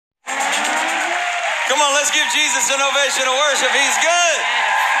Come on, let's give Jesus an ovation of worship. He's good.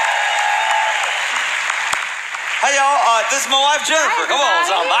 Hey, y'all. This is my wife, Jennifer. Come on,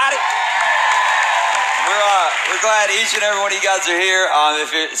 somebody. We're glad each and every one of you guys are here.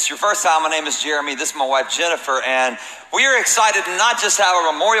 If it's your first time, my name is Jeremy. This is my wife, Jennifer, and we are excited to not just have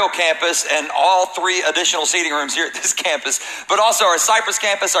a Memorial campus and all 3 additional seating rooms here at this campus, but also our Cypress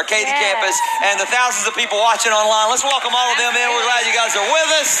campus, our Katy campus, and the thousands of people watching online. Let's welcome all of them in. We're glad you guys are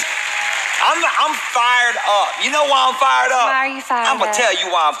with us. I'm fired up. You know why I'm fired up? Why are you fired up? I'm going to tell you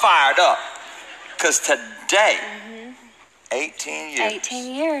why I'm fired up. Because today, 18 years.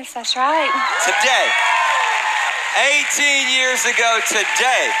 18 years, that's right. Today, 18 years ago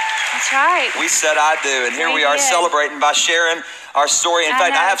today. That's right. We said I do, and here we are celebrating by sharing our story. In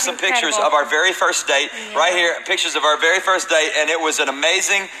fact, I have some pictures of our very first date right here, pictures of our very first date, and it was an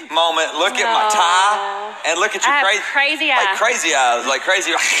amazing moment. Look at my tie, and look at your crazy eyes. Like crazy eyes,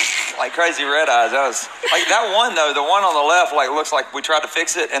 like crazy red eyes. That was like that one though. The one on the left looks like we tried to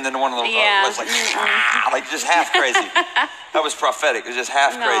fix it, and then the one on the left like just half crazy. That was prophetic. It was just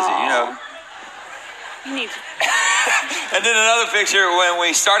half crazy, you know. You need to. And then another picture when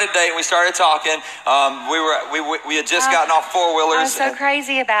we started dating, we started talking. We had just gotten off 4-wheelers. I was so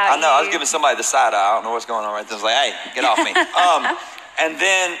crazy about I know. you. I was giving somebody the side eye. I don't know what's going on right there. I was like, hey, get off me. And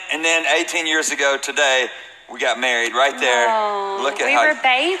then 18 years ago today, we got married right there. Look at we were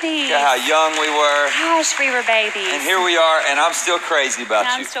babies. Look at how young we were. Gosh, we were babies. And here we are, and I'm still crazy about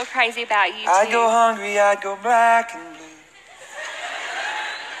you. I'm still crazy about you, too. I'd go hungry, I'd go black and blue.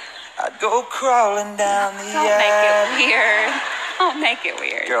 I'd go crawling down the Don't make it weird. Don't make it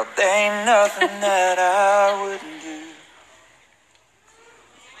weird. Girl, there ain't nothing that I wouldn't do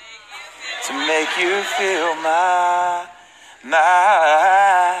to make you feel my. Okay,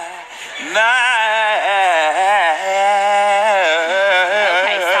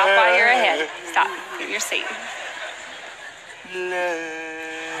 stop while you're ahead. Stop. Get your seat.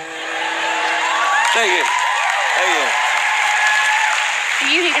 Thank you.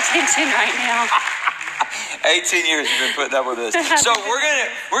 You need attention right now. 18 years you've been putting up with this. So we're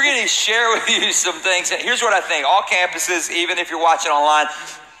gonna share with you some things. And here's what I think. All campuses, even if you're watching online,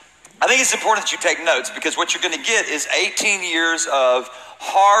 I think it's important that you take notes, because what you're going to get is 18 years of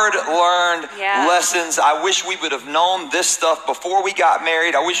hard-learned lessons. I wish we would have known this stuff before we got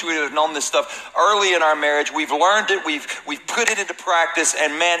married. I wish we would have known this stuff early in our marriage. We've learned it. We've put it into practice,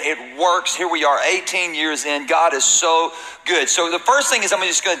 and man, it works. Here we are 18 years in. God is so good. So the first thing is I'm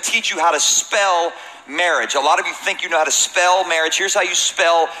just going to teach you how to spell marriage. A lot of you think you know how to spell marriage. Here's how you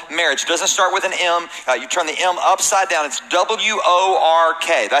spell marriage. It doesn't start with an M. You turn the M upside down. It's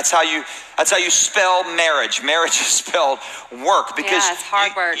W-O-R-K. That's how you spell marriage. Marriage is spelled work, because it's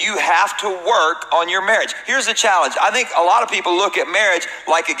hard work. You have to work on your marriage. Here's the challenge. I think a lot of people look at marriage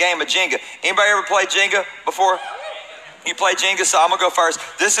like a game of Jenga. Anybody ever played Jenga before? You play Jenga, so I'm going to go first.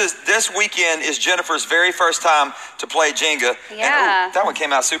 This weekend is Jennifer's very first time to play Jenga. Yeah. And, that one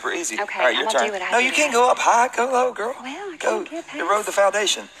came out super easy. Okay, all right, your turn. do what I No, do. you can't go up high. Go low, girl. Well, I go. can't get past. Erode the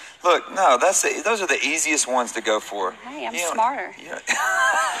foundation. Look, no, those are the easiest ones to go for. Hey, I'm smarter.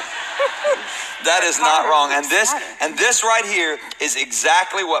 That is not wrong. And this right here is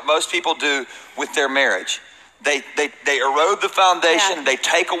exactly what most people do with their marriage. They erode the foundation. Yeah. They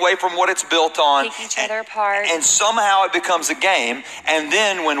take away from what it's built on. Take each other apart. And somehow it becomes a game. And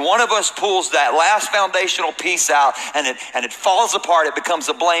then when one of us pulls that last foundational piece out and it falls apart, it becomes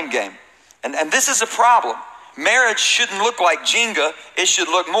a blame game. And this is a problem. Marriage shouldn't look like Jenga. It should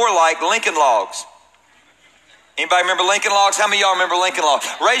look more like Lincoln Logs. Anybody remember Lincoln Logs? How many of y'all remember Lincoln Logs?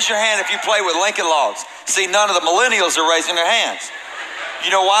 Raise your hand if you play with Lincoln Logs. See, none of the millennials are raising their hands. You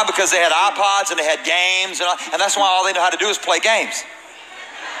know why? Because they had iPods and they had games, and that's why all they know how to do is play games.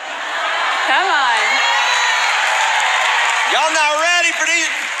 Come on. Y'all not ready for these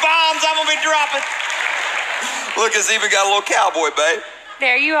bombs I'm going to be dropping? Look, it's even got a little cowboy, babe.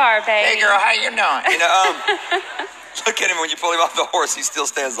 There you are, baby. Hey, girl, how you doing? You know, look at him when you pull him off the horse. He still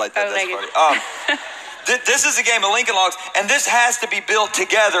stands like that. That's funny. This is a game of Lincoln Logs, and this has to be built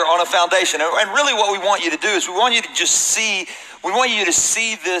together on a foundation. And really what we want you to do is we want you to just see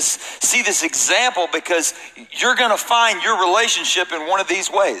this example, because you're going to find your relationship in one of these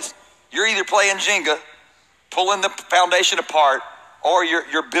ways. You're either playing Jenga, pulling the foundation apart, or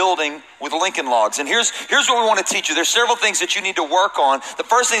you're building with Lincoln Logs. And here's what we want to teach you. There's several things that you need to work on. The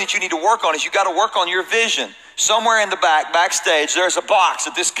first thing that you need to work on is you got to work on your vision. Somewhere in the backstage, there's a box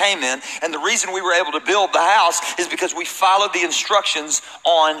that this came in. And the reason we were able to build the house is because we followed the instructions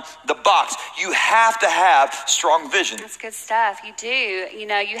on the box. You have to have strong vision. That's good stuff. You do. You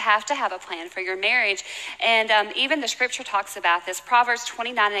know, you have to have a plan for your marriage. And even the scripture talks about this. Proverbs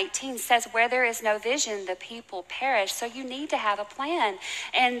 29:18 says, where there is no vision, the people perish. So you need to have a plan.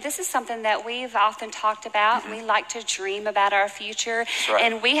 And this is something that we've often talked about. We like to dream about our future. Right.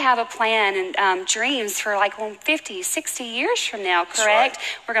 And we have a plan and dreams for like 50, 60 years from now, correct? Right.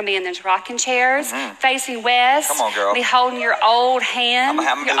 We're going to be in those rocking chairs, facing west. Come on, girl. Be holding your old hand,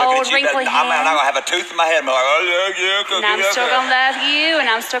 your old wrinkly hand. I'm not going to have a tooth in my head. I'm like, oh, yeah, and I'm still going to love you, and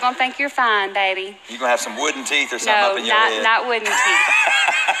I'm still going to think you're fine, baby. You're going to have some wooden teeth or something up in your head. No, not wooden teeth.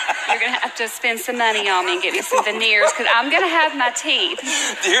 You're going to have to spend some money on me and get me some veneers, because I'm going to have my teeth.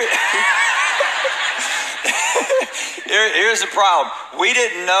 Here's the problem. We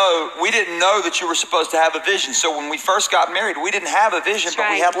didn't know that you were supposed to have a vision. So when we first got married, we didn't have a vision, but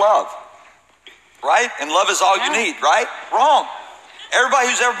we had love. Right? And love is all you need, right? Wrong. Everybody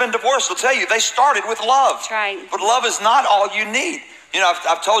who's ever been divorced will tell you they started with love. That's right. But love is not all you need. You know,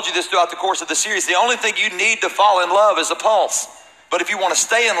 I've told you this throughout the course of the series. The only thing you need to fall in love is a pulse. But if you want to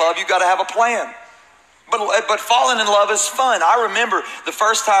stay in love, you've got to have a plan. But falling in love is fun. I remember the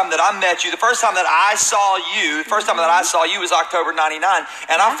first time that I met you, the first time that I saw you, was October 99,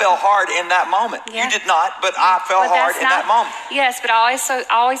 and I fell hard in that moment. Yeah. You did not, but I fell hard in that moment. Yes, but I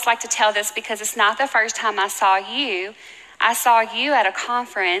always like to tell this because it's not the first time I saw you. I saw you at a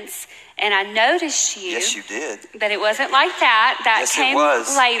conference, and I noticed you. Yes, you did. But it wasn't like that. That yes, came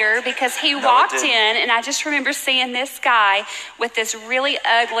later because he walked in, and I just remember seeing this guy with this really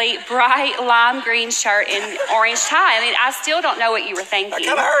ugly, bright lime green shirt and orange tie. I mean, I still don't know what you were thinking. That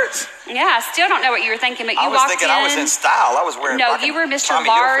kind of hurts. Yeah, I still don't know what you were thinking, but you walked in. I was thinking I was in style. I was wearing you were Mr.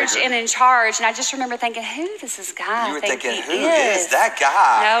 Large and in charge, and I just remember thinking, who does this guy You were think thinking, he who is that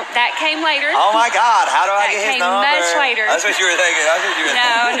guy? No, that came later. Oh my God, how do I get his number? That came much later. That's what you were thinking.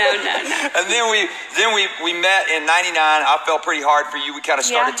 No. And then we met in 99. I felt pretty hard for you. We kind of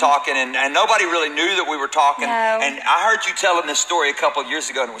started talking, and nobody really knew that we were talking. No. And I heard you telling this story a couple of years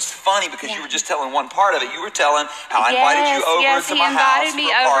ago, and it was funny because you were just telling one part of it. You were telling how I invited you over to my house. Yes, he invited me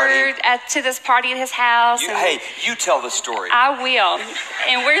over to this party at his house. You tell the story. I will.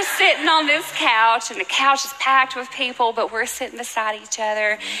 And we're sitting on this couch, and the couch is packed with people, but we're sitting beside each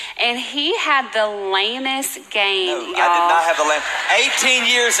other. And he had the lamest game, y'all. I did not have the lame. 18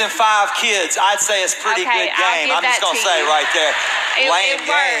 years and 5 kids. I'd say it's a pretty good game. I'm just going to say right there. Lame it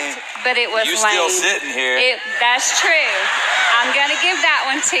game. Worked, but it was you lame. Still sitting here. That's true. I'm going to give that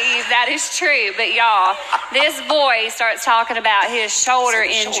one to you. That is true. But y'all, this boy starts talking about his shoulder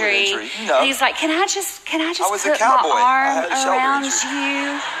injury. And he's like, can I just put my arm around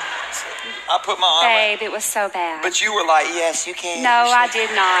you? I put my arm around. Babe, it was so bad. But you were like, yes, you can. No, I did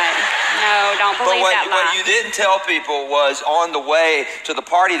not. No, don't believe that lie. What you didn't tell people was on the way to the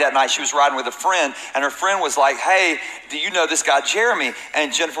party that night, she was riding with a friend, and her friend was like, hey, do you know this guy, Jeremy?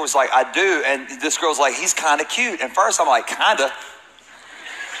 And Jennifer was like, I do. And this girl's like, he's kind of cute. And first I'm like, kind of.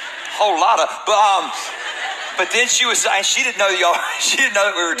 Whole lot of. But then she didn't know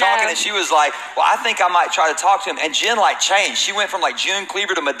that we were talking, and she was like, well, I think I might try to talk to him. And Jen changed. She went from June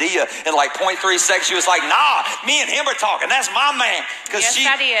Cleaver to Medea in 0.3 seconds. She was like, nah, me and him are talking. That's my man. Because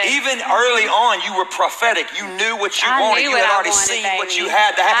even early on, you were prophetic. You knew what you wanted. You had already seen what you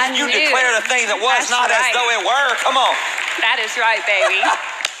had to have. You declared a thing that was not as though it were. Come on. That is right, baby.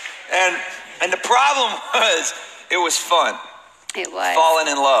 And the problem was, it was fun. It was. Falling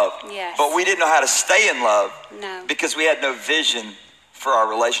in love. Yes. But we didn't know how to stay in love. No. Because we had no vision for our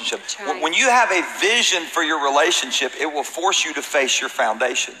relationship. That's right. When you have a vision for your relationship, it will force you to face your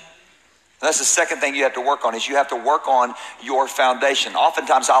foundation. And that's the second thing you have to work on, is you have to work on your foundation.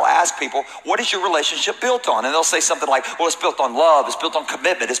 Oftentimes I'll ask people, what is your relationship built on? And they'll say something like, well, it's built on love. It's built on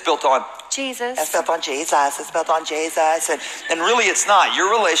commitment. It's built on Jesus. It's built on Jesus. It's built on Jesus. And really it's not. Your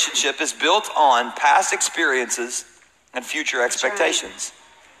relationship is built on past experiences and future expectations.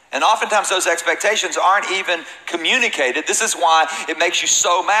 Right. And oftentimes those expectations aren't even communicated. This is why it makes you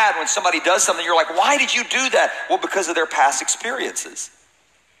so mad when somebody does something. You're like, why did you do that? Well, because of their past experiences.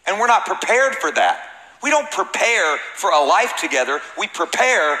 And we're not prepared for that. We don't prepare for a life together. We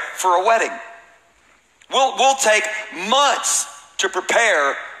prepare for a wedding. We'll take months to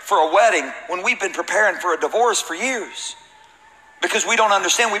prepare for a wedding when we've been preparing for a divorce for years. Because we don't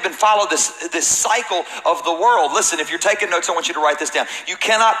understand. We've been following this cycle of the world. Listen, if you're taking notes, I want you to write this down. You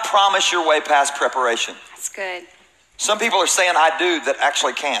cannot promise your way past preparation. That's good. Some people are saying I do that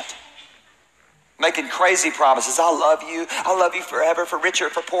actually can't. making crazy promises. I love you forever, for richer,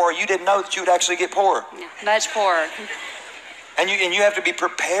 for poorer. You didn't know that you would actually get poorer. Yeah, much poorer. And you have to be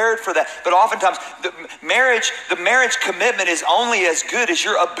prepared for that. But oftentimes, the marriage commitment is only as good as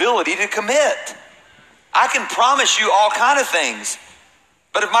your ability to commit. I can promise you all kind of things,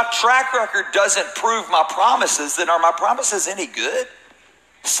 but if my track record doesn't prove my promises, then are my promises any good?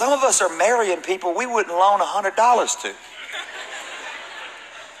 Some of us are marrying people we wouldn't loan $100 to.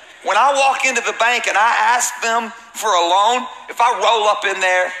 When I walk into the bank and I ask them for a loan, if I roll up in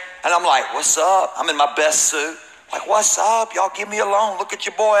there and I'm like, what's up? I'm in my best suit. Like, what's up? Y'all give me a loan. Look at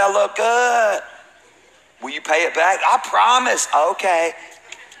your boy. I look good. Will you pay it back? I promise. Okay.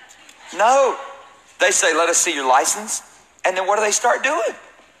 No. They say, let us see your license. And then what do they start doing?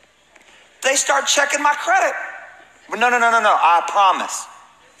 They start checking my credit. But no. I promise.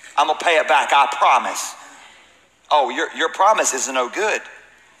 I'm going to pay it back. I promise. Oh, your promise is no good.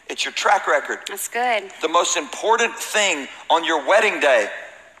 It's your track record. That's good. The most important thing on your wedding day,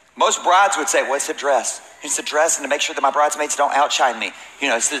 most brides would say, well, it's a dress. It's a dress, and to make sure that my bridesmaids don't outshine me.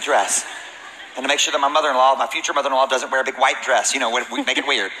 It's the dress. And to make sure that my future mother-in-law doesn't wear a big white dress. We make it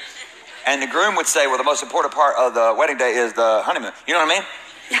weird. And the groom would say, well, the most important part of the wedding day is the honeymoon. You know what I mean?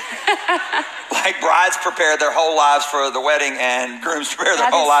 Like brides prepare their whole lives for the wedding and grooms prepare their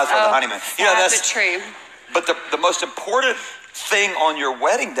whole lives for the honeymoon. That's true. But the most important thing on your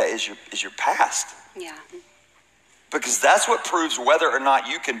wedding day is your past. Yeah. Because that's what proves whether or not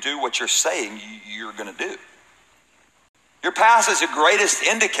you can do what you're saying you're going to do. Your past is the greatest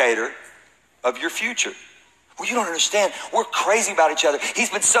indicator of your future. Well, you don't understand. We're crazy about each other. He's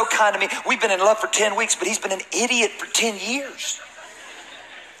been so kind to me. We've been in love for 10 weeks, but he's been an idiot for 10 years.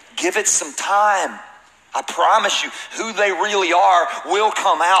 Give it some time. I promise you, who they really are will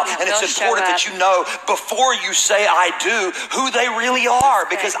come out. And it's important that you know before you say I do, who they really are.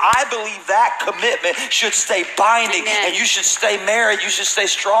 Because I believe that commitment should stay binding. Amen. And you should stay married. You should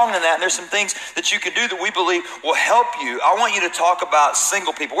stay strong in that. And there's some things that you can do that we believe will help you. I want you to talk about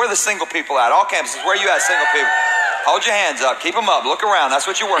single people. Where are the single people at? All campuses, where are you at, single people? Hold your hands up. Keep them up. Look around. That's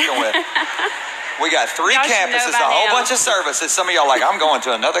what you're working with. We got 3 campuses, a whole bunch of services. Some of y'all like, I'm going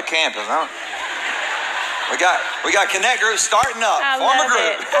to another campus. We got Connect groups starting up. Form a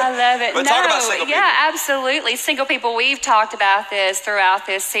group. I love it. But talk about single people. Yeah, absolutely. Single people, we've talked about this throughout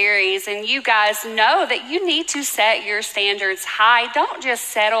this series, and you guys know that you need to set your standards high. Don't just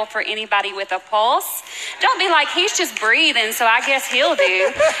settle for anybody with a pulse. Don't be like, he's just breathing, so I guess he'll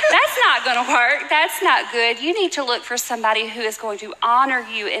do. That's not going to work. That's not good. You need to look for somebody who is going to honor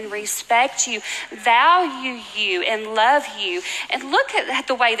you and respect you, value you, and love you. And look at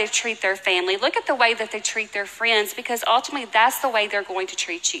the way they treat their family. Look at the way that they treat their friends, because ultimately that's the way they're going to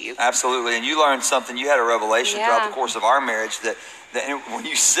treat you. Absolutely. And you learned something. You had a revelation throughout the course of our marriage that when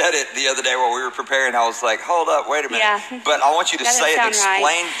you said it the other day while we were preparing, I was like, hold up, wait a minute. Yeah. But I want you to say it and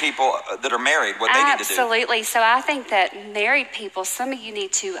explain people that are married what they need to do. Absolutely. So I think that married people, some of you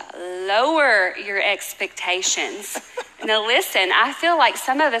need to lower your expectations. Now listen, I feel like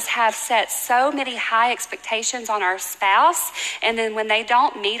some of us have set so many high expectations on our spouse, and then when they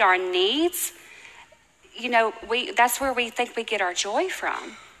don't meet our needs, that's where we think we get our joy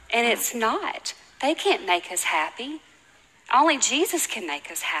from. And it's not. They can't make us happy. Only Jesus can make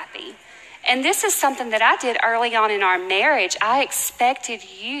us happy. And this is something that I did early on in our marriage. I expected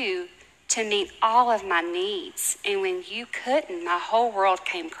you to meet all of my needs. And when you couldn't, my whole world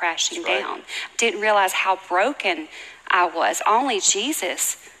came crashing down. Didn't realize how broken I was. Only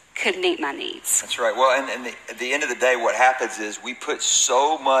Jesus could meet my needs. That's right. Well, and at the end of the day, what happens is we put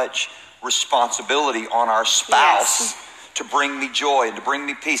so much responsibility on our spouse to bring me joy and to bring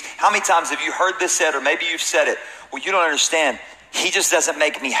me peace. How many times have you heard this said, or maybe you've said it? Well, you don't understand. He just doesn't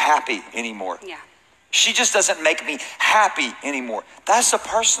make me happy anymore. Yeah. She just doesn't make me happy anymore. That's a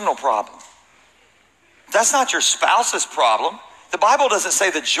personal problem. That's not your spouse's problem. The Bible doesn't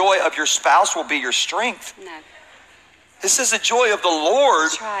say the joy of your spouse will be your strength. No. It says the joy of the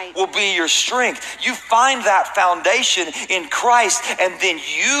Lord will be your strength. You find that foundation in Christ, and then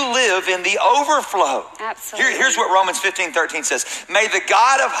you live in the overflow. Absolutely. Here's what Romans 15:13 says. May the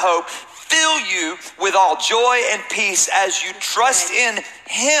God of hope fill you with all joy and peace as you trust in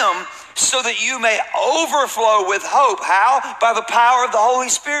him, so that you may overflow with hope. How? By the power of the Holy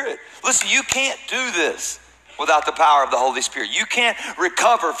Spirit. Listen, you can't do this without the power of the Holy Spirit. You can't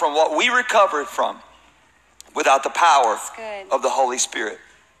recover from what we recovered from without the power of the Holy Spirit.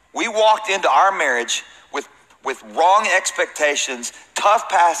 We walked into our marriage with wrong expectations, tough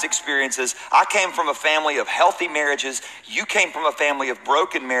past experiences. I came from a family of healthy marriages. You came from a family of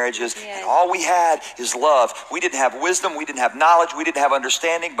broken marriages. Yes. And all we had is love. We didn't have wisdom. We didn't have knowledge. We didn't have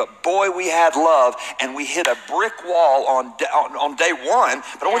understanding. But boy, we had love. And we hit a brick wall on day one.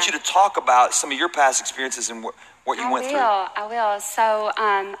 But I want you to talk about some of your past experiences and what you went through. I will. So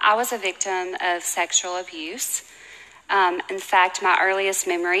I was a victim of sexual abuse. In fact, my earliest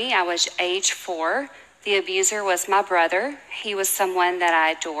memory, I was age 4. The abuser was my brother. He was someone that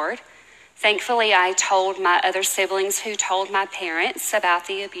I adored. Thankfully, I told my other siblings who told my parents about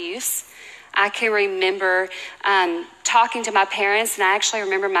the abuse. I can remember talking to my parents, and I actually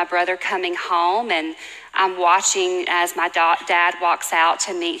remember my brother coming home, and I'm watching as my dad walks out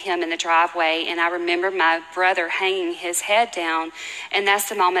to meet him in the driveway, and I remember my brother hanging his head down, and that's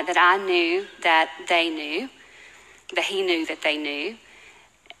the moment that I knew that they knew, that he knew that they knew.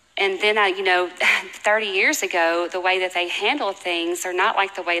 And then 30 years ago, the way that they handled things are not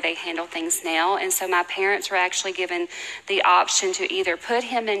like the way they handle things now. And so my parents were actually given the option to either put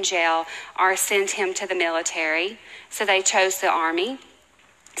him in jail or send him to the military. So they chose the Army.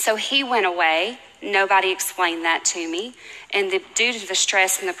 So he went away. Nobody explained that to me. And due to the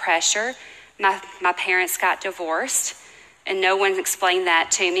stress and the pressure, my parents got divorced. And no one explained that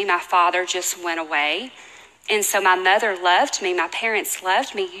to me. My father just went away. And so my mother loved me. My parents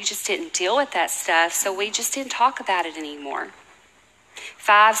loved me. You just didn't deal with that stuff. So we just didn't talk about it anymore.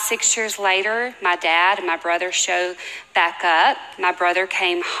 5-6 years later, my dad and my brother showed back up. My brother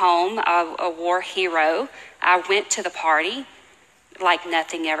came home, a war hero. I went to the party like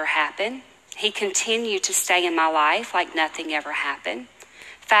nothing ever happened. He continued to stay in my life like nothing ever happened.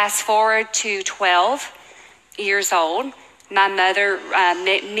 Fast forward to 12 years old. My mother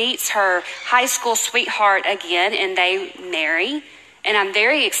meets her high school sweetheart again, and they marry. And I'm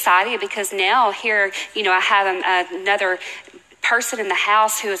very excited because now here, I have another person in the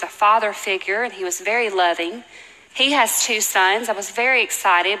house who is a father figure, and he was very loving. He has 2 sons. I was very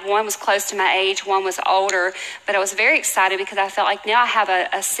excited. One was close to my age, one was older. But I was very excited because I felt like now I have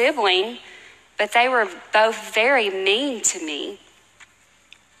a sibling, but they were both very mean to me.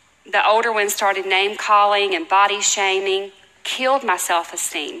 The older one started name calling and body shaming, killed my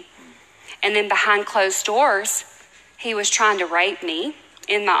self-esteem. And then behind closed doors, he was trying to rape me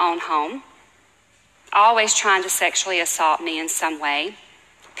in my own home, always trying to sexually assault me in some way.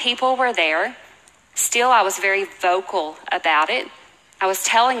 People were there. Still, I was very vocal about it. I was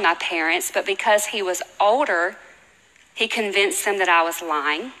telling my parents, but because he was older, he convinced them that I was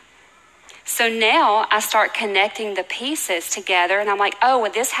lying. So now I start connecting the pieces together, and I'm like, oh,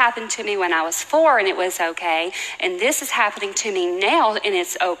 well, this happened to me when I was 4 and it was okay, and this is happening to me now and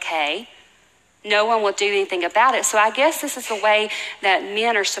it's okay. No one will do anything about it. So I guess this is the way that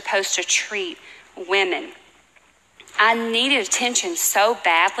men are supposed to treat women. I needed attention so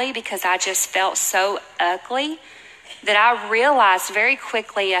badly because I just felt so ugly that I realized very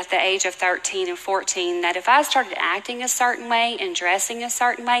quickly at the age of 13 and 14 that if I started acting a certain way and dressing a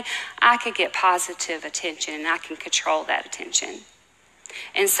certain way, I could get positive attention and I can control that attention.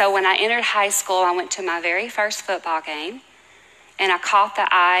 And so when I entered high school, I went to my very first football game, and I caught the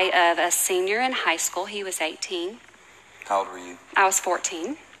eye of a senior in high school. He was 18. How old were you? I was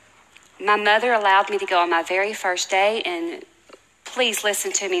 14. My mother allowed me to go on my very first day, and please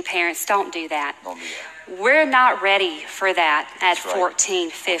listen to me, parents, don't do that. Don't do that. We're not ready for that at That's right. 14,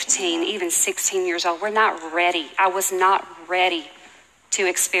 15, even 16 years old. We're not ready. I was not ready to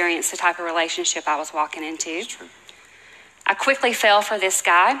experience the type of relationship I was walking into. That's true. I quickly fell for this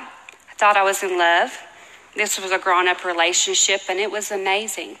guy. I thought I was in love. This was a grown-up relationship, and it was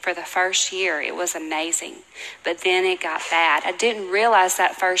amazing. For the first year, it was amazing. But then it got bad. I didn't realize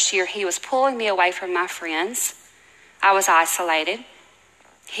that first year he was pulling me away from my friends. I was isolated.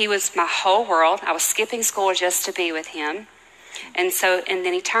 He was my whole world. I was skipping school just to be with him. And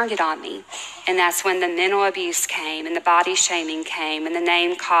then he turned it on me. And that's when the mental abuse came, and the body shaming came, and the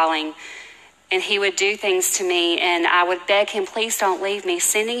name calling. And he would do things to me, and I would beg him, please don't leave me,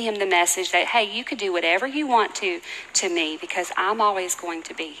 sending him the message that, hey, you could do whatever you want to me because I'm always going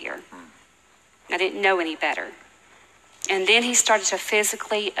to be here. I didn't know any better. And then he started to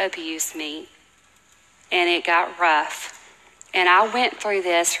physically abuse me, and it got rough. And I went through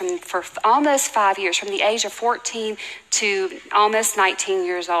this for almost 5 years, from the age of 14 to almost 19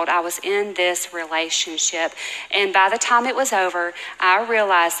 years old. I was in this relationship. And by the time it was over, I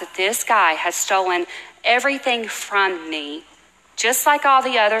realized that this guy had stolen everything from me. Just like all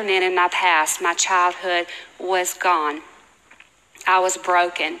the other men in my past, my childhood was gone. I was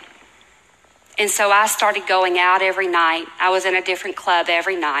broken. And so I started going out every night. I was in a different club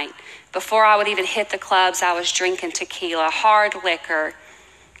every night. Before I would even hit the clubs, I was drinking tequila, hard liquor,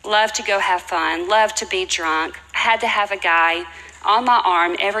 loved to go have fun, loved to be drunk. I had to have a guy on my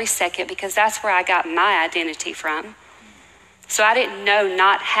arm every second because that's where I got my identity from. So I didn't know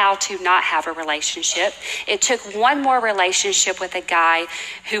not how to not have a relationship. It took one more relationship with a guy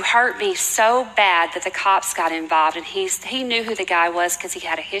who hurt me so bad that the cops got involved. And he knew who the guy was because he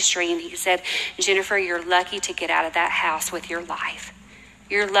had a history. And he said, Jennifer, you're lucky to get out of that house with your life.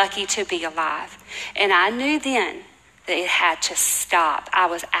 You're lucky to be alive. And I knew then that it had to stop. I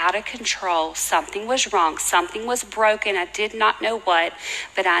was out of control. Something was wrong. Something was broken. I did not know what,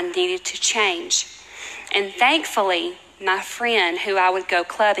 but I needed to change. And thankfully, my friend who I would go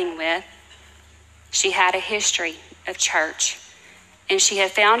clubbing with, she had a history of church. And she had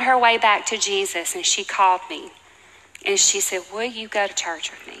found her way back to Jesus, and she called me. And she said, will you go to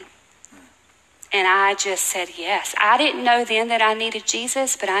church with me? And I just said yes. I didn't know then that I needed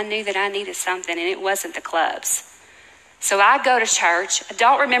Jesus, but I knew that I needed something, and it wasn't the clubs. So I go to church. I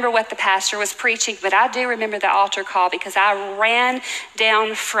don't remember what the pastor was preaching, but I do remember the altar call because I ran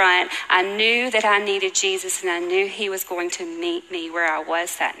down front. I knew that I needed Jesus, and I knew he was going to meet me where I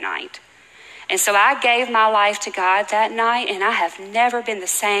was that night. And so I gave my life to God that night, and I have never been the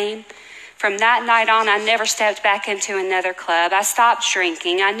same. From that night on, I never stepped back into another club. I stopped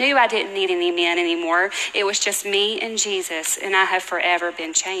drinking. I knew I didn't need any men anymore. It was just me and Jesus, and I have forever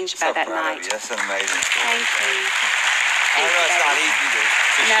been changed by that night. That's an amazing story. Thank you. I know it's not easy to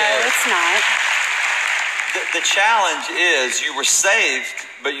No, share. it's not. The challenge is you were saved,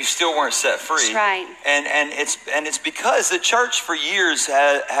 but you still weren't set free. That's right. And it's because the church for years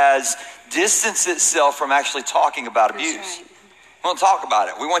has distanced itself from actually talking about abuse. That's right. We don't talk about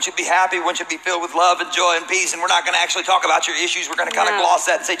it. We want you to be happy. We want you to be filled with love and joy and peace. And we're not going to actually talk about your issues. We're going to kind of gloss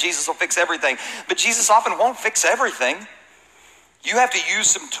that and say Jesus will fix everything. But Jesus often won't fix everything. You have to use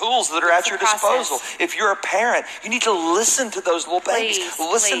some tools that are at your disposal. If you're a parent, you need to listen to those little babies.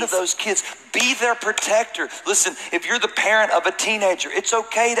 Listen to those kids. Be their protector. Listen, if you're the parent of a teenager, it's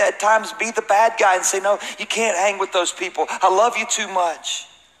okay to at times be the bad guy and say, no, you can't hang with those people. I love you too much.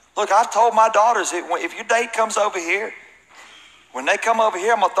 Look, I've told my daughters, if your date comes over here, when they come over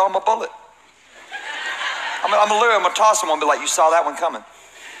here, I'm going to throw them a bullet. I'm going to toss them one and be like, you saw that one coming.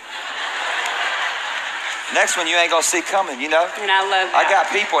 Next one you ain't going to see coming, you know? And I love that. I got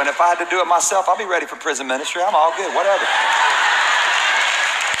people, and if I had to do it myself, I'll be ready for prison ministry. I'm all good, whatever.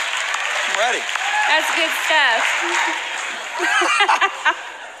 I'm ready. That's good stuff.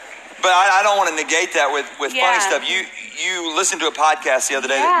 But I don't want to negate that with funny stuff. You listened to a podcast the other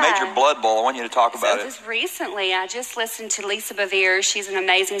day that made your blood boil. I want you to talk about it. Just recently, I just listened to Lisa Bevere. She's an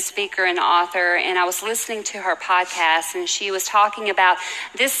amazing speaker and author, and I was listening to her podcast, and she was talking about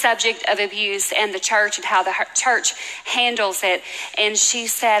this subject of abuse and the church and how the church handles it. And she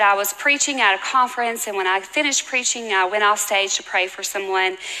said, I was preaching at a conference, and when I finished preaching, I went off stage to pray for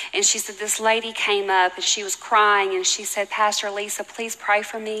someone, and she said, this lady came up, and she was crying, and she said, Pastor Lisa, please pray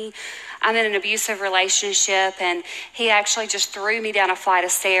for me. I'm in an abusive relationship, and he actually just threw me down a flight of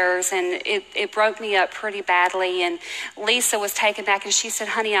stairs, and it broke me up pretty badly. And Lisa was taken back, and she said,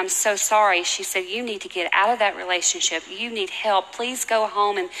 honey, I'm so sorry. She said, you need to get out of that relationship. You need help. Please go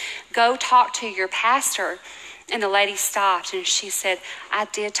home and go talk to your pastor. And the lady stopped, and she said, I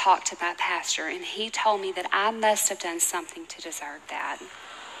did talk to my pastor, and he told me that I must have done something to deserve that.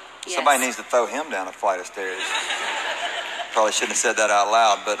 Yes. Somebody needs to throw him down a flight of stairs. Probably shouldn't have said that out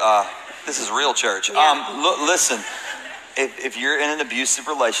loud, but this is real church. Yeah. Listen, if you're in an abusive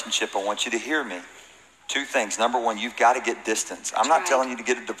relationship, I want you to hear me. Two things. Number one, you've got to get distance. I'm not telling you to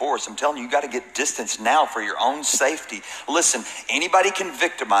get a divorce. I'm telling you, you've got to get distance now for your own safety. Listen, anybody can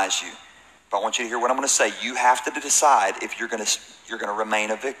victimize you, but I want you to hear what I'm going to say. You have to decide if you're going to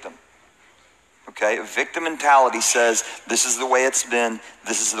remain a victim. Okay, victim mentality says this is the way it's been.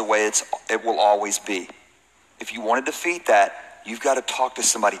 This is the way it will always be. If you want to defeat that, you've got to talk to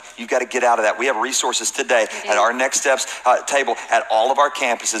somebody. You've got to get out of that. We have resources today at our Next Steps table at all of our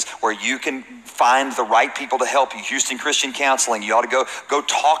campuses where you can find the right people to help you. Houston Christian Counseling. You ought to go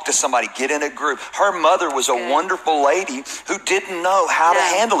talk to somebody. Get in a group. Her mother was a wonderful lady who didn't know how to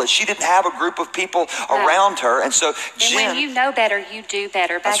handle it. She didn't have a group of people around her. And so when you know better, you do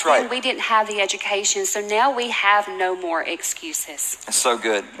better. Back then, we didn't have the education. So now we have no more excuses. That's so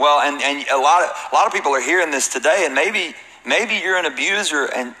good. Well, and a lot of people are hearing this today, and maybe you're an abuser,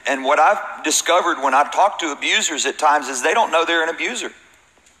 and what I've discovered when I've talked to abusers at times is they don't know they're an abuser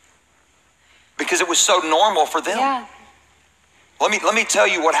because it was so normal for them. Yeah. Let me tell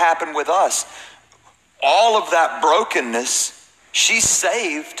you what happened with us. All of that brokenness, she's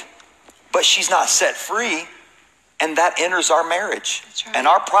saved, but she's not set free. And that enters our marriage. That's right. And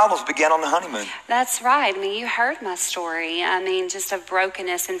our problems began on the honeymoon. That's right. I mean, you heard my story. I mean, just of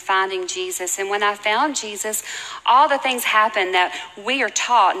brokenness and finding Jesus. And when I found Jesus, all the things happened that we are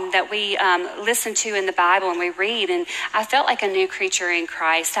taught and that we listen to in the Bible and we read. And I felt like a new creature in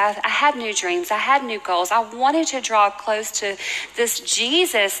Christ. I had new dreams. I had new goals. I wanted to draw close to this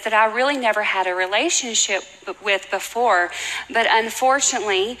Jesus that I really never had a relationship with before. But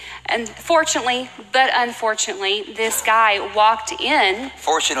unfortunately, this guy walked in.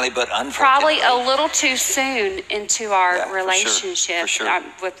 Fortunately, but unfortunately. Probably a little too soon into our relationship, for sure.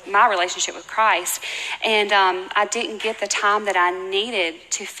 With my relationship with Christ. And I didn't get the time that I needed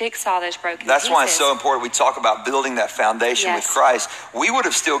to fix all those broken That's pieces. why it's so important we talk about building that foundation with Christ. We would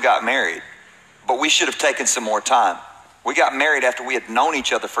have still got married, but we should have taken some more time. We got married after we had known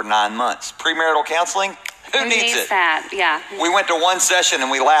each other for 9 months. Premarital counseling? Who needs it? That? Yeah. We went to one session and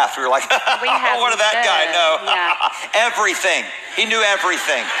we laughed. We were like, what did that guy know? Yeah. Everything. He knew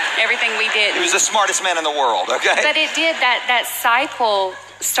everything. Everything we did. He was the smartest man in the world, okay? But it did, that cycle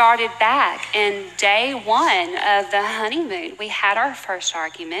started back in day one of the honeymoon. We had our first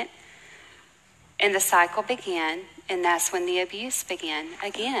argument and the cycle began, and that's when the abuse began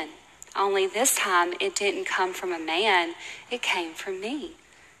again. Only this time it didn't come from a man, it came from me.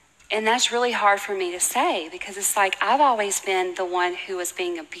 And that's really hard for me to say because it's like I've always been the one who was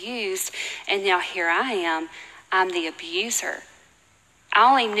being abused, and now here I am, I'm the abuser. I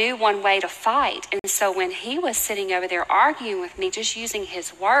only knew one way to fight. And so when he was sitting over there arguing with me, just using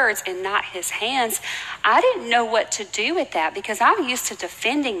his words and not his hands, I didn't know what to do with that because I'm used to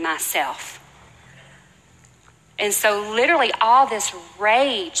defending myself. And so literally all this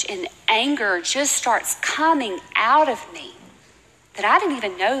rage and anger just starts coming out of me that I didn't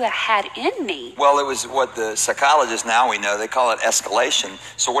even know that I had in me. Well, it was what the psychologists now we know, they call it escalation.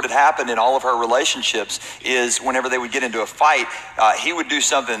 So what had happened in all of her relationships is whenever they would get into a fight, he would do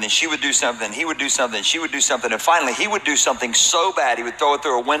something, then she would do something, he would do something, she would do something, and finally he would do something so bad, he would throw it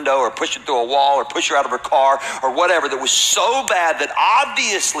through a window or push it through a wall or push her out of her car or whatever that was so bad that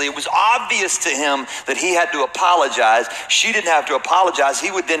obviously it was obvious to him that he had to apologize. She didn't have to apologize.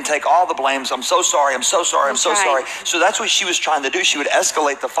 He would then take all the blames. I'm so sorry, I'm so sorry, I'm so sorry. So that's what she was trying to do. She would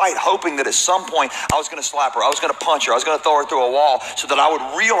escalate the fight, hoping that at some point I was going to slap her, I was going to punch her, I was going to throw her through a wall so that I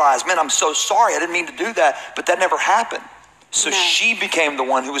would realize, man, I'm so sorry. I didn't mean to do that. But that never happened. So she became the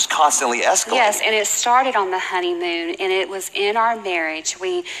one who was constantly escalating. Yes, and it started on the honeymoon, and it was in our marriage.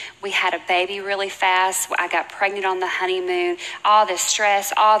 We had a baby really fast. I got pregnant on the honeymoon. All this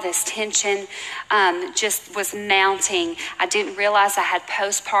stress, all this tension just was mounting. I didn't realize I had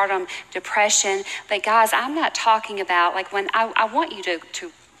postpartum depression. But guys, I'm not talking about, like, when I want you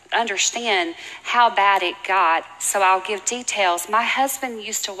to understand how bad it got, so I'll give details. My husband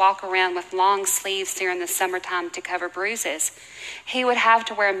used to walk around with long sleeves during the summertime to cover bruises. He would have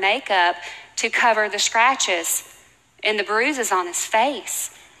to wear makeup to cover the scratches and the bruises on his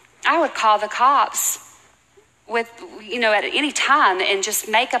face. I would call the cops at any time and just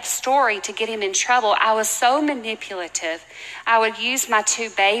make up a story to get him in trouble. I was so manipulative. I would use my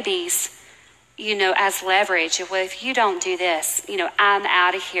 2 babies as leverage. Well, if you don't do this, I'm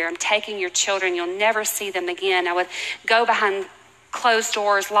out of here. I'm taking your children. You'll never see them again. I would go behind closed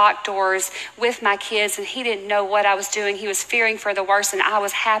doors, locked doors with my kids, and he didn't know what I was doing. He was fearing for the worst, and I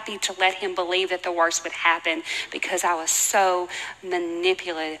was happy to let him believe that the worst would happen because I was so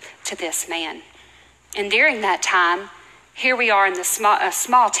manipulative to this man. And during that time, here we are in a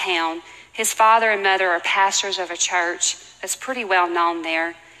small town. His father and mother are pastors of a church that's pretty well known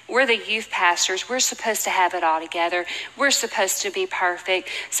there. We're the youth pastors. We're supposed to have it all together. We're supposed to be perfect.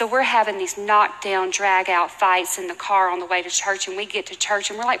 So we're having these knockdown, drag-out fights in the car on the way to church, and we get to church,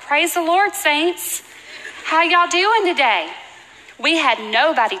 and we're like, praise the Lord, saints. How y'all doing today? We had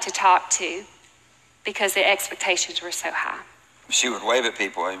nobody to talk to because the expectations were so high. She would wave at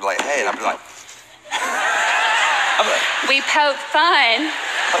people and be like, hey, and I'd be like... We poke fun.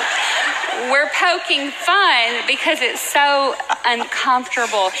 We're poking fun because it's so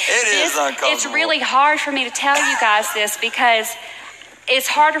uncomfortable. It is uncomfortable. It's really hard for me to tell you guys this because it's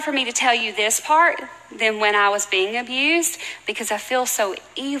harder for me to tell you this part than when I was being abused because I feel so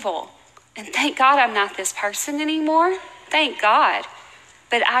evil. And thank God I'm not this person anymore. Thank God.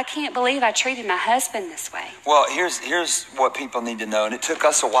 But I can't believe I treated my husband this way. Well, here's what people need to know, and it took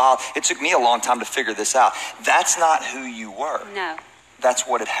us a while. It took me a long time to figure this out. That's not who you were. No. That's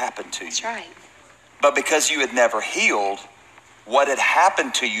what had happened to you. That's right. But because you had never healed, what had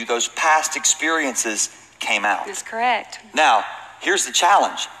happened to you, those past experiences came out. That's correct. Now, here's the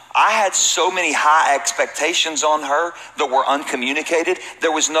challenge. I had so many high expectations on her that were uncommunicated.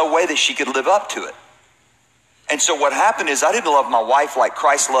 There was no way that she could live up to it. And so what happened is I didn't love my wife like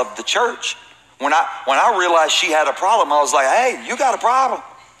Christ loved the church. When I realized she had a problem, I was like, hey, you got a problem.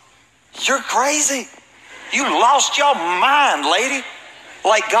 You're crazy. You lost your mind, lady.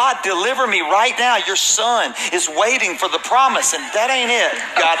 Like, God, deliver me right now. Your son is waiting for the promise, and that ain't it.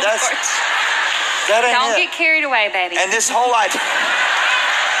 God, that ain't Don't it. get carried away, baby. And this whole idea.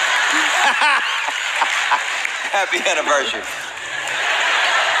 Happy anniversary.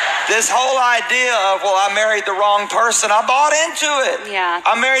 This whole idea of, well, I married the wrong person, I bought into it. Yeah.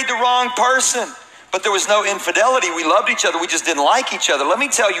 I married the wrong person. But there was no infidelity. We loved each other. We just didn't like each other. Let me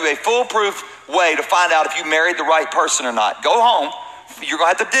tell you a foolproof way to find out if you married the right person or not. Go home. You're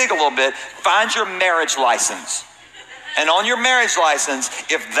going to have to dig a little bit. Find your marriage license. And on your marriage license,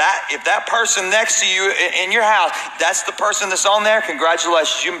 if that person next to you in your house, that's the person that's on there,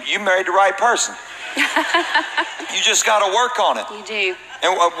 congratulations, you married the right person. You just got to work on it. You do.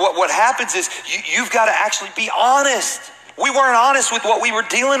 And what happens is you've got to actually be honest. We weren't honest with what we were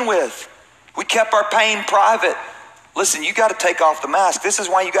dealing with. We kept our pain private. Listen, you got to take off the mask. This is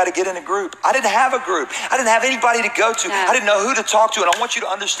why you got to get in a group. I didn't have a group. I didn't have anybody to go to. No. I didn't know who to talk to. And I want you to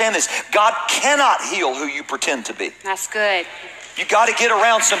understand this. God cannot heal who you pretend to be. That's good. You got to get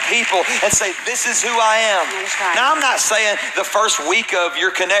around some people and say, this is who I am. That's right. Now, I'm not saying the first week of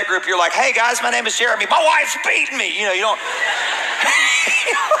your Connect group, you're like, hey, guys, my name is Jeremy. My wife's beating me. You don't.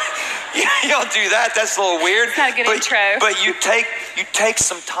 You don't do that. That's a little weird. It's not a good intro. But you take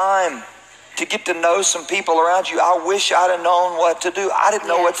some time to get to know some people around you. I wish I'd have known what to do. I didn't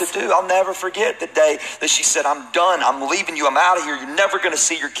know what to do. I'll never forget the day that she said, I'm done. I'm leaving you. I'm out of here. You're never going to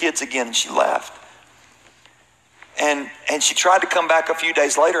see your kids again. And she left. And she tried to come back a few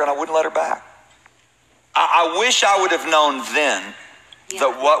days later, and I wouldn't let her back. I wish I would have known then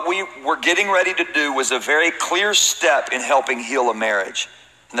that what we were getting ready to do was a very clear step in helping heal a marriage.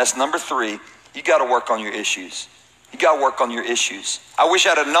 And that's number 3. You got to work on your issues. You got to work on your issues. I wish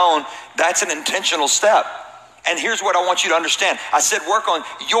I'd have known that's an intentional step. And here's what I want you to understand. I said work on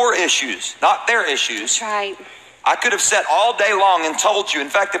your issues, not their issues. That's right. I could have sat all day long and told you. In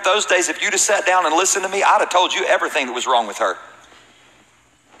fact, if those days, if you'd have sat down and listened to me, I'd have told you everything that was wrong with her.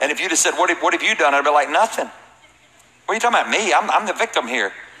 And if you'd have said, what have you done? I'd be like, nothing. What are you talking about? Me? I'm the victim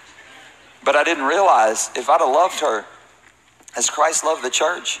here. But I didn't realize if I'd have loved her as Christ loved the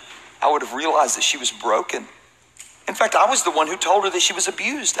church, I would have realized that she was broken. In fact, I was the one who told her that she was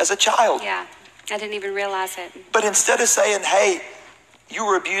abused as a child. Yeah. I didn't even realize it. But instead of saying, hey, you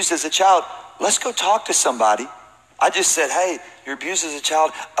were abused as a child, let's go talk to somebody. I just said, hey, you're abused as a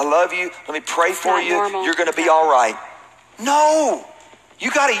child. I love you. Let me pray for you. Normal. You're going to be all right. No. You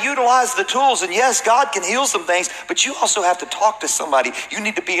got to utilize the tools. And yes, God can heal some things, but you also have to talk to somebody. You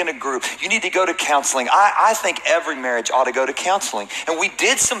need to be in a group. You need to go to counseling. I think every marriage ought to go to counseling. And we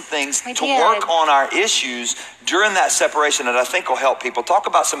did some things to work on our issues during that separation that I think will help people. Talk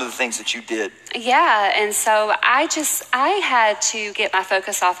about some of the things that you did. Yeah, and so I had to get my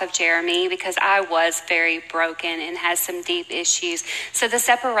focus off of Jeremy because I was very broken and had some deep issues. So the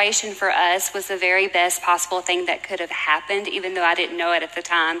separation for us was the very best possible thing that could have happened, even though I didn't know it at the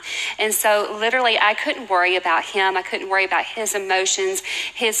time. And so literally I couldn't worry about him. I couldn't worry about his emotions,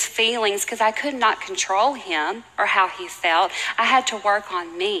 his feelings, because I could not control him or how he felt. I had to work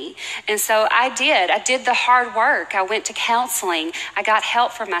on me. And so I did the hard work. I went to counseling. I got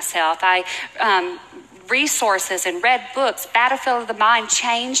help for myself. I resources and read books. Battlefield of the Mind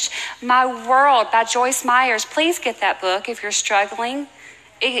changed my world by Joyce Myers. Please get that book if you're struggling.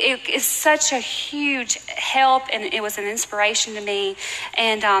 It is such a huge help, and it was an inspiration to me.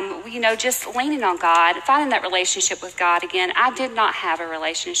 And, just leaning on God, finding that relationship with God again. I did not have a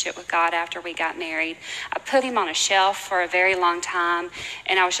relationship with God after we got married. I put him on a shelf for a very long time,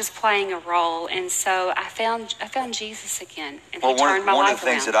 and I was just playing a role. And so I found Jesus again, and he turned my life around. One of the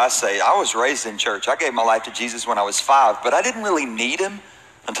things that I say, I was raised in church. I gave my life to Jesus when I was 5, but I didn't really need him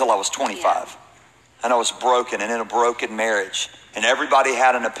until I was 25. Yeah. And I was broken and in a broken marriage. And everybody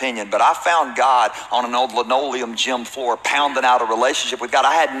had an opinion, but I found God on an old linoleum gym floor pounding out a relationship with God.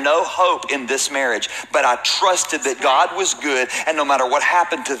 I had no hope in this marriage, but I trusted that God was good, and no matter what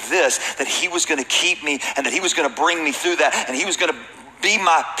happened to this, that he was going to keep me and that he was going to bring me through that, and he was going to be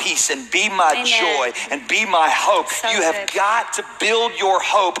my peace and be my joy and be my hope. So you have got to build your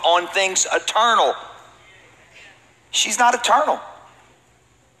hope on things eternal. She's not eternal.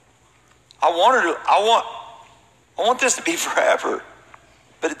 I want this to be forever.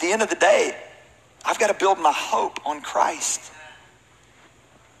 But at the end of the day, I've got to build my hope on Christ.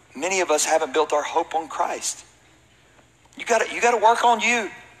 Many of us haven't built our hope on Christ. You got to work on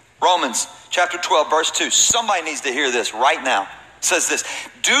you. Romans chapter 12, verse 2. Somebody needs to hear this right now. It says this: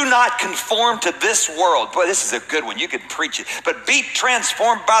 do not conform to this world. Boy, this is a good one. You could preach it. But be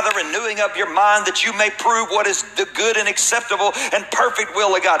transformed by the renewing of your mind, that you may prove what is the good and acceptable and perfect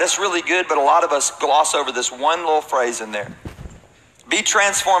will of God. That's really good, but a lot of us gloss over this one little phrase in there. Be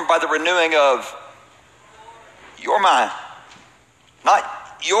transformed by the renewing of your mind.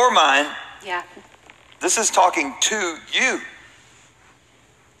 Not your mind. Yeah. This is talking to you.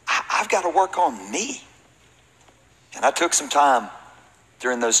 I've got to work on me. And I took some time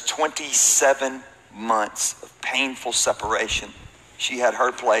during those 27 months of painful separation. She had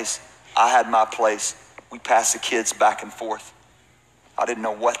her place. I had my place. We passed the kids back and forth. I didn't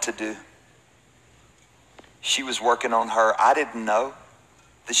know what to do. She was working on her. I didn't know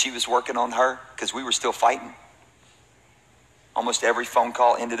that she was working on her because we were still fighting. Almost every phone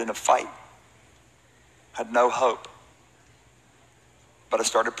call ended in a fight. I had no hope. But I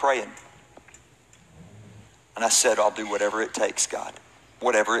started praying. And I said, I'll do whatever it takes, God.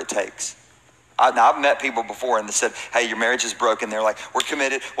 Whatever it takes. I've met people before and they said, hey, your marriage is broken. They're like, we're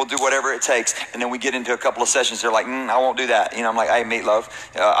committed. We'll do whatever it takes. And then we get into a couple of sessions. They're like, I won't do that. You know, I'm like, hey, meatloaf.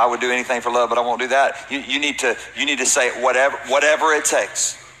 I would do anything for love, but I won't do that. You need to say whatever it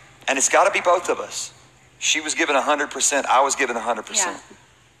takes. And it's got to be both of us. She was given 100%. I was given 100%. Yeah.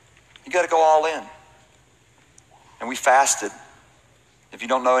 You got to go all in. And we fasted. If you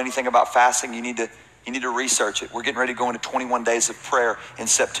don't know anything about fasting, you need to research it. We're getting ready to go into 21 days of prayer in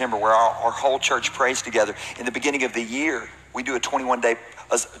September where our whole church prays together. In the beginning of the year, we do a 21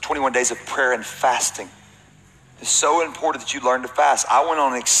 days of prayer and fasting. It's so important that you learn to fast. I went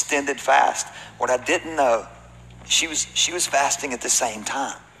on an extended fast. What I didn't know, she was fasting at the same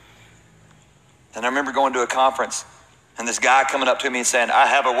time. And I remember going to a conference and this guy coming up to me and saying, I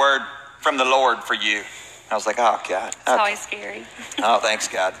have a word from the Lord for you. I was like, oh, God. It's always scary. Oh, thanks,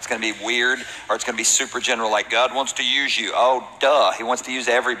 God. It's going to be weird, or it's going to be super general, like God wants to use you. Oh, duh. He wants to use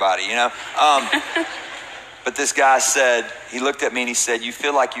everybody, you know. But this guy said, he looked at me and he said, you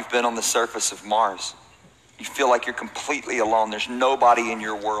feel like you've been on the surface of Mars. You feel like you're completely alone. There's nobody in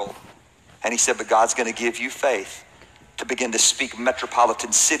your world. And he said, but God's going to give you faith to begin to speak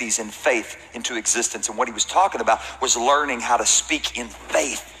metropolitan cities in faith into existence. And what he was talking about was learning how to speak in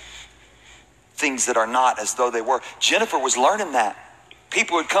faith. Things that are not as though they were. Jennifer was learning that.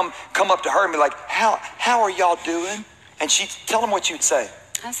 People would come up to her and be like, how are y'all doing? And she'd tell them what you'd say.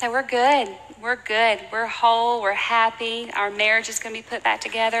 I'd say, we're good. We're good. We're whole. We're happy. Our marriage is going to be put back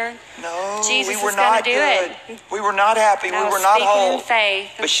together. No, Jesus we were is going not to do good. it. We were not happy. I We was were not speaking whole. in faith.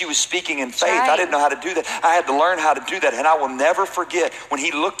 But she was speaking in faith. Right. I didn't know how to do that. I had to learn how to do that. And I will never forget when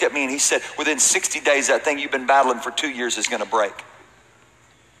he looked at me and he said, within 60 days, that thing you've been battling for 2 years is going to break.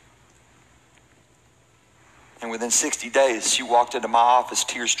 And within 60 days, she walked into my office,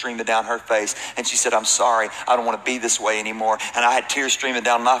 tears streaming down her face. And she said, I'm sorry. I don't want to be this way anymore. And I had tears streaming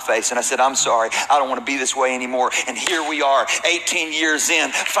down my face. And I said, I'm sorry. I don't want to be this way anymore. And here we are, 18 years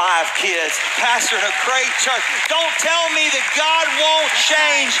in, 5 kids, pastoring a great church. Don't tell me that God won't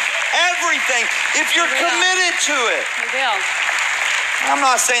change everything if you're committed to it. He will. I'm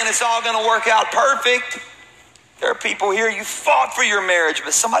not saying it's all going to work out perfect. There are people here, you fought for your marriage,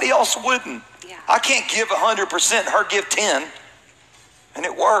 but somebody else wouldn't. Yeah. I can't give 100%, her give 10. And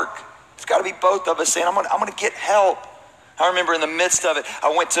it worked. It's got to be both of us saying, I'm going to get help. I remember in the midst of it,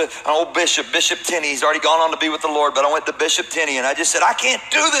 I went to an old bishop, Bishop Tenney. He's already gone on to be with the Lord, but I went to Bishop Tenney and I just said, I can't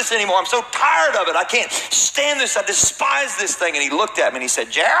do this anymore. I'm so tired of it. I can't stand this. I despise this thing. And he looked at me and he said,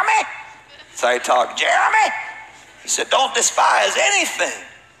 Jeremy? So I talked, Jeremy? He said, don't despise anything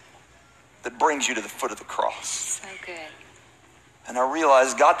that brings you to the foot of the cross. So good. And I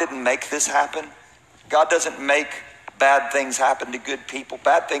realized God didn't make this happen. God doesn't make bad things happen to good people.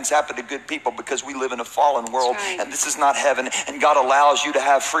 Bad things happen to good people because we live in a fallen world. Right. And this is not heaven. And God allows you to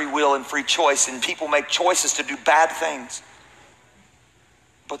have free will and free choice. And people make choices to do bad things.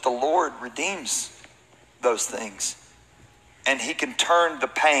 But the Lord redeems those things. And he can turn the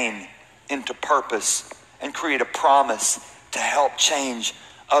pain into purpose and create a promise to help change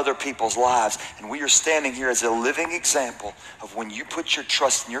other people's lives. And we are standing here as a living example of when you put your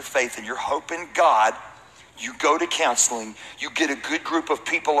trust and your faith and your hope in God, you go to counseling, you get a good group of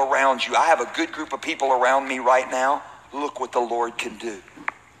people around you. I have a good group of people around me right now. Look what the Lord can do.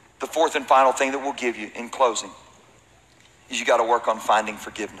 The fourth and final thing that we'll give you in closing is you got to work on finding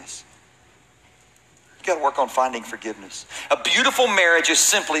forgiveness. You got to work on finding forgiveness. A beautiful marriage is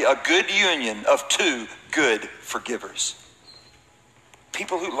simply a good union of two good forgivers.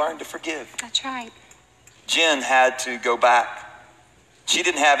 People who learn to forgive. That's right. Jen had to go back. She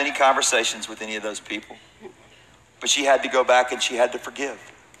didn't have any conversations with any of those people. But she had to go back and she had to forgive.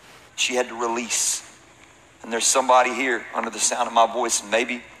 She had to release. And there's somebody here under the sound of my voice, and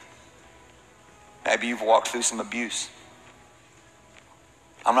maybe you've walked through some abuse.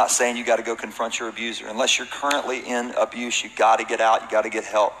 I'm not saying you got to go confront your abuser. Unless you're currently in abuse, you got to get out. You got to get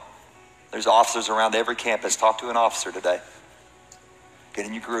help. There's officers around every campus. Talk to an officer today. Get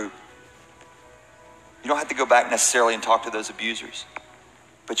in your group. You don't have to go back necessarily and talk to those abusers.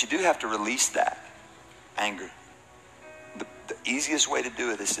 But you do have to release that anger. The easiest way to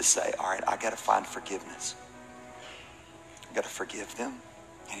do it is to say, all right, I got to find forgiveness. I got to forgive them.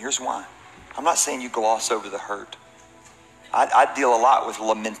 And here's why. I'm not saying you gloss over the hurt. I deal a lot with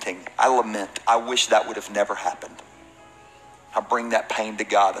lamenting. I lament. I wish that would have never happened. I bring that pain to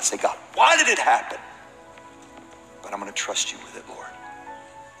God. I say, God, why did it happen? But I'm going to trust you with it, Lord.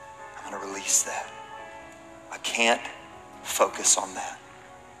 I'm going to release that. I can't focus on that.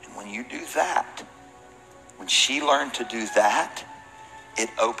 And when you do that, when she learned to do that, it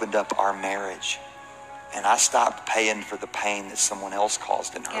opened up our marriage. And I stopped paying for the pain that someone else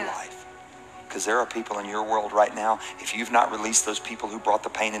caused in her life. Because there are people in your world right now, if you've not released those people who brought the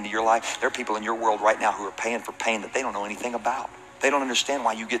pain into your life, there are people in your world right now who are paying for pain that they don't know anything about. They don't understand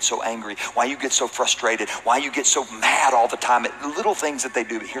why you get so angry, why you get so frustrated, why you get so mad all the time at little things that they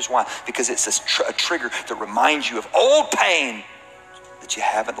do. But here's why. Because it's a trigger that reminds you of old pain that you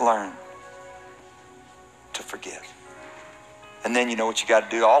haven't learned to forgive. And then you know what you got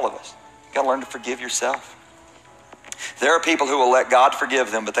to do, all of us. You got to learn to forgive yourself. There are people who will let God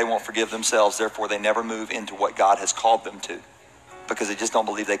forgive them, but they won't forgive themselves. Therefore, they never move into what God has called them to because they just don't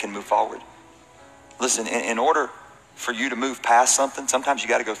believe they can move forward. Listen, in order for you to move past something, sometimes you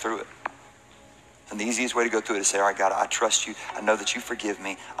got to go through it. And the easiest way to go through it is say, all right, God, I trust you. I know that you forgive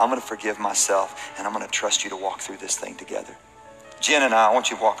me. I'm going to forgive myself, and I'm going to trust you to walk through this thing together. Jen and I want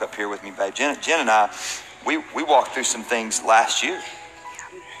you to walk up here with me, babe. Jen and I, we walked through some things last year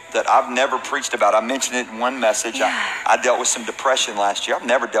that I've never preached about. I mentioned it in one message. I dealt with some depression last year. I've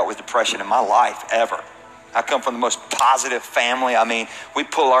never dealt with depression in my life, ever. I come from the most positive family. I mean, we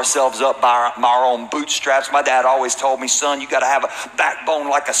pull ourselves up by our own bootstraps. My dad always told me, son, you got to have a backbone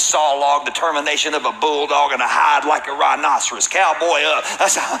like a saw log, determination of a bulldog, and a hide like a rhinoceros. Cowboy up.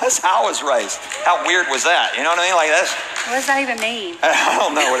 That's how I was raised. How weird was that? You know what I mean? Like that. What does that even mean? I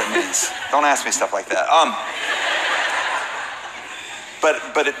don't know what it means. Don't ask me stuff like that. But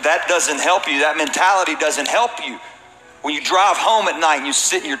that doesn't help you. That mentality doesn't help you. When you drive home at night and you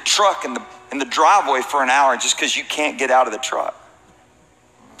sit in your truck in the driveway for an hour just because you can't get out of the truck.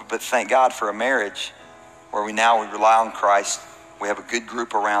 But thank God for a marriage where we rely on Christ. We have a good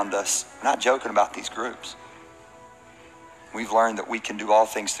group around us. We're not joking about these groups. We've learned that we can do all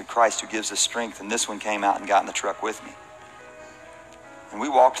things through Christ who gives us strength. And this one came out and got in the truck with me. And we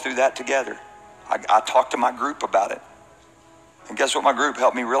walked through that together. I talked to my group about it. And guess what my group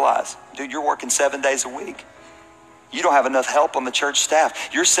helped me realize? Dude, you're working 7 days a week. You don't have enough help on the church staff.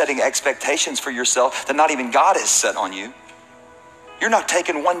 You're setting expectations for yourself that not even God has set on you. You're not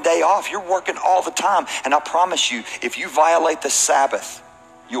taking one day off. You're working all the time. And I promise you, if you violate the Sabbath,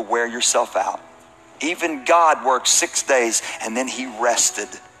 you'll wear yourself out. Even God worked 6 days and then he rested.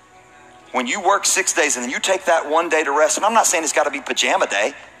 When you work 6 days and then you take that one day to rest, and I'm not saying it's got to be pajama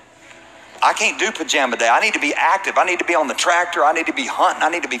day. I can't do pajama day. I need to be active. I need to be on the tractor. I need to be hunting. I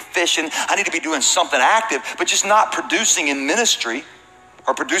need to be fishing. I need to be doing something active, but just not producing in ministry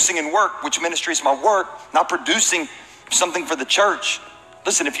or producing in work, which ministry is my work, not producing something for the church.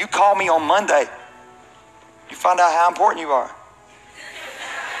 Listen, if you call me on Monday, you find out how important you are.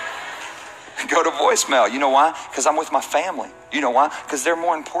 Go to voicemail. You know why? Because I'm with my family. You know why? Because they're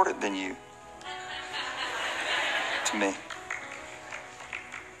more important than you to me.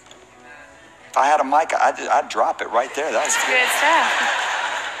 If I had a mic, I'd drop it right there. That's good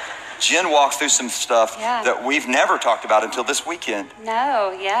stuff. Jen walked through some stuff that we've never talked about until this weekend.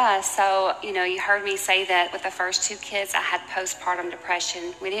 No, yeah. So, you heard me say that with the first 2 kids, I had postpartum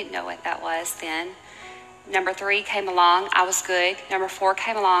depression. We didn't know what that was then. Number 3 came along, I was good. Number 4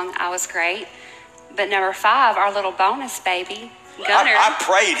 came along, I was great. But number 5, our little bonus baby, Gunner. I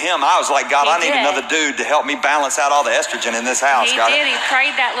prayed him. I was like, God, I need another dude to help me balance out all the estrogen in this house. He did. He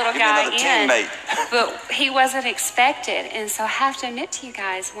prayed that little guy in. Teammate. But he wasn't expected. And so I have to admit to you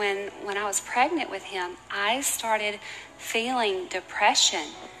guys, when I was pregnant with him, I started feeling depression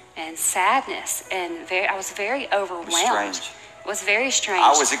and sadness. And I was very overwhelmed. It was strange. It was very strange.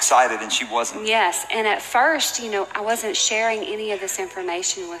 I was excited and she wasn't. Yes. And at first, I wasn't sharing any of this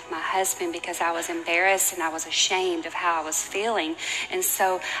information with my husband because I was embarrassed and I was ashamed of how I was feeling. And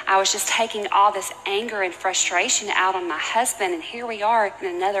so I was just taking all this anger and frustration out on my husband. And here we are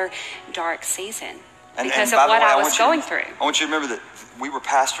in another dark season because of what I was going through. I want you to remember that we were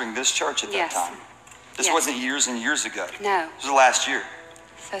pastoring this church at that Yes. time. This Yes. wasn't years and years ago. No. This was last year.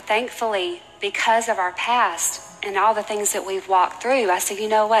 So thankfully, because of our past and all the things that we've walked through, I said, you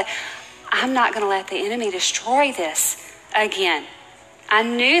know what? I'm not going to let the enemy destroy this again. I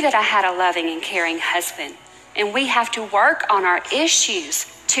knew that I had a loving and caring husband, and we have to work on our issues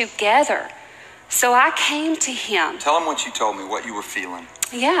together. So I came to him. Tell him what you told me, what you were feeling.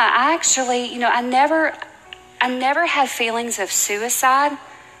 Yeah, I actually, I never had feelings of suicide,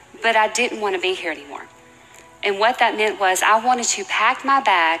 but I didn't want to be here anymore. And what that meant was I wanted to pack my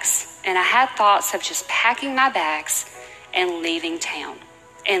bags, and I had thoughts of just packing my bags and leaving town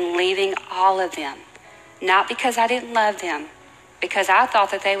and leaving all of them. Not because I didn't love them, because I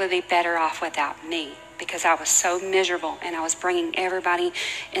thought that they would be better off without me, because I was so miserable and I was bringing everybody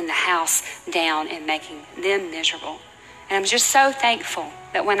in the house down and making them miserable. And I'm just so thankful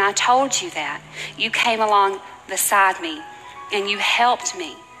that when I told you that, you came along beside me and you helped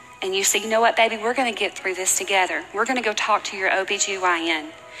me. And you said, you know what, baby, we're going to get through this together. We're going to go talk to your OBGYN.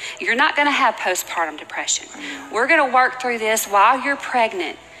 You're not going to have postpartum depression. We're going to work through this while you're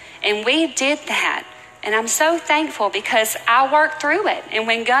pregnant. And we did that. And I'm so thankful because I worked through it. And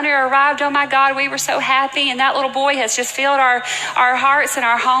when Gunnar arrived, oh my God, we were so happy. And that little boy has just filled our hearts and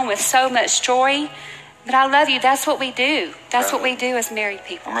our home with so much joy. But I love you. That's what we do. That's what we do as married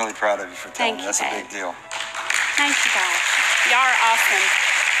people. I'm really proud of you for telling me. That's a big deal. Thank you, guys. Y'all are awesome.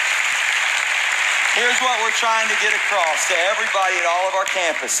 Here's what we're trying to get across to everybody at all of our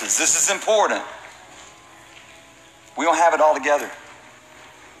campuses. This is important. We don't have it all together.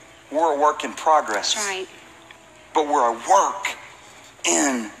 We're a work in progress. That's right. But we're a work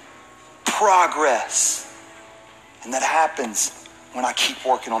in progress. And that happens when I keep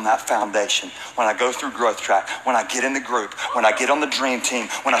working on that foundation, when I go through Growth Track, when I get in the group, when I get on the dream team,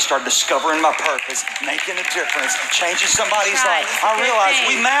 when I start discovering my purpose, making a difference, changing somebody's life. I realize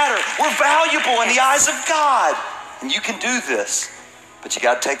we matter. We're valuable in the eyes of God. And you can do this. But you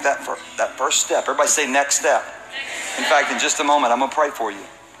got to take that first step. Everybody say next step. In fact, in just a moment, I'm going to pray for you.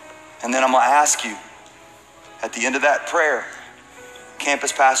 And then I'm going to ask you, at the end of that prayer,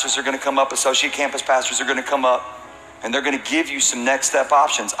 campus pastors are going to come up, associate campus pastors are going to come up, and they're going to give you some next step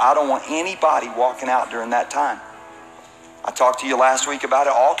options. I don't want anybody walking out during that time. I talked to you last week about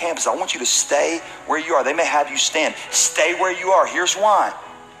it. All campuses, I want you to stay where you are. They may have you stand. Stay where you are. Here's why.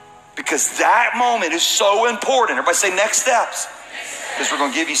 Because that moment is so important. Everybody say next steps. Because we're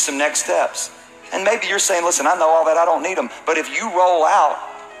going to give you some next steps. And maybe you're saying, listen, I know all that. I don't need them. But if you roll out,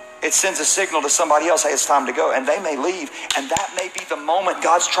 it sends a signal to somebody else, hey, it's time to go. And they may leave. And that may be the moment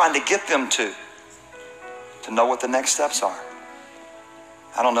God's trying to get them to know what the next steps are.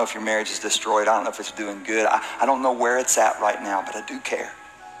 I don't know if your marriage is destroyed. I don't know if it's doing good. I don't know where it's at right now, but I do care.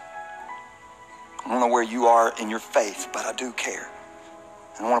 I don't know where you are in your faith, but I do care.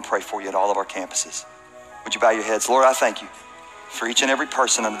 And I want to pray for you at all of our campuses. Would you bow your heads? Lord, I thank you for each and every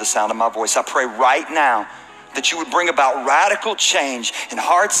person under the sound of my voice. I pray right now that you would bring about radical change in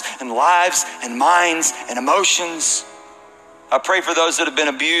hearts and lives and minds and emotions. I pray for those that have been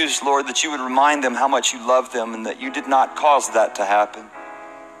abused, Lord, that you would remind them how much you love them and that you did not cause that to happen,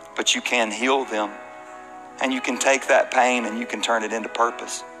 but you can heal them and you can take that pain and you can turn it into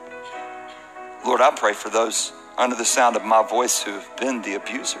purpose. Lord, I pray for those under the sound of my voice who have been the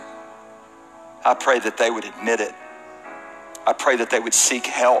abuser. I pray that they would admit it. I pray that they would seek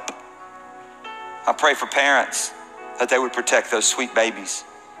help. I pray for parents that they would protect those sweet babies.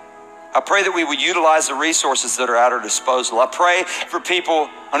 I pray that we would utilize the resources that are at our disposal. I pray for people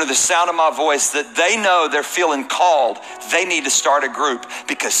under the sound of my voice that they know they're feeling called. They need to start a group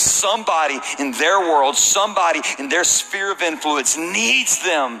because somebody in their world, somebody in their sphere of influence needs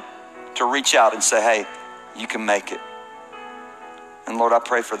them to reach out and say, hey, you can make it. And Lord, I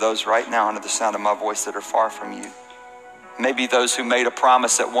pray for those right now under the sound of my voice that are far from you. Maybe those who made a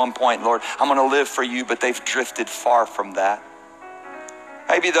promise at one point, Lord, I'm going to live for you, but they've drifted far from that.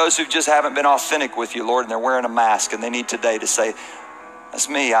 Maybe those who just haven't been authentic with you, Lord, and they're wearing a mask and they need today to say, that's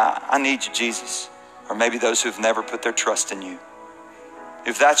me, I need you, Jesus. Or maybe those who've never put their trust in you.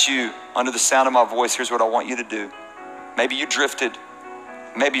 If that's you, under the sound of my voice, here's what I want you to do. Maybe you drifted.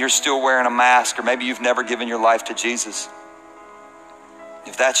 Maybe you're still wearing a mask, or maybe you've never given your life to Jesus.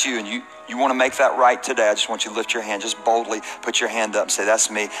 If that's you and you want to make that right today, I just want you to lift your hand. Just boldly put your hand up. Say,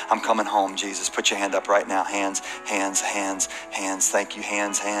 that's me. I'm coming home, Jesus. Put your hand up right now. Hands, hands, hands, hands. Thank you.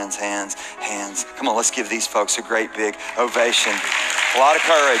 Hands, hands, hands, hands. Come on, let's give these folks a great big ovation. A lot of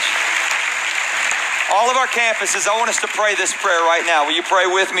courage. All of our campuses, I want us to pray this prayer right now. Will you pray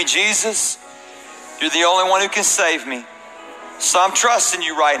with me? Jesus, you're the only one who can save me. So I'm trusting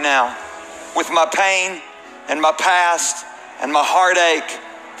you right now with my pain and my past and my heartache.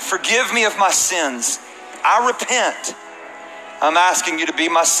 Forgive me of my sins. I repent. I'm asking you to be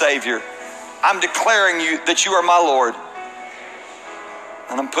my Savior. I'm declaring you that you are my Lord.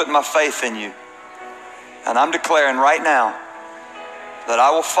 And I'm putting my faith in you. And I'm declaring right now that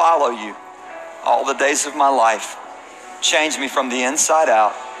I will follow you all the days of my life. Change me from the inside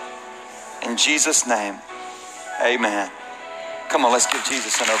out. In Jesus' name, amen. Come on, let's give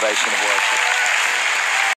Jesus an ovation of worship.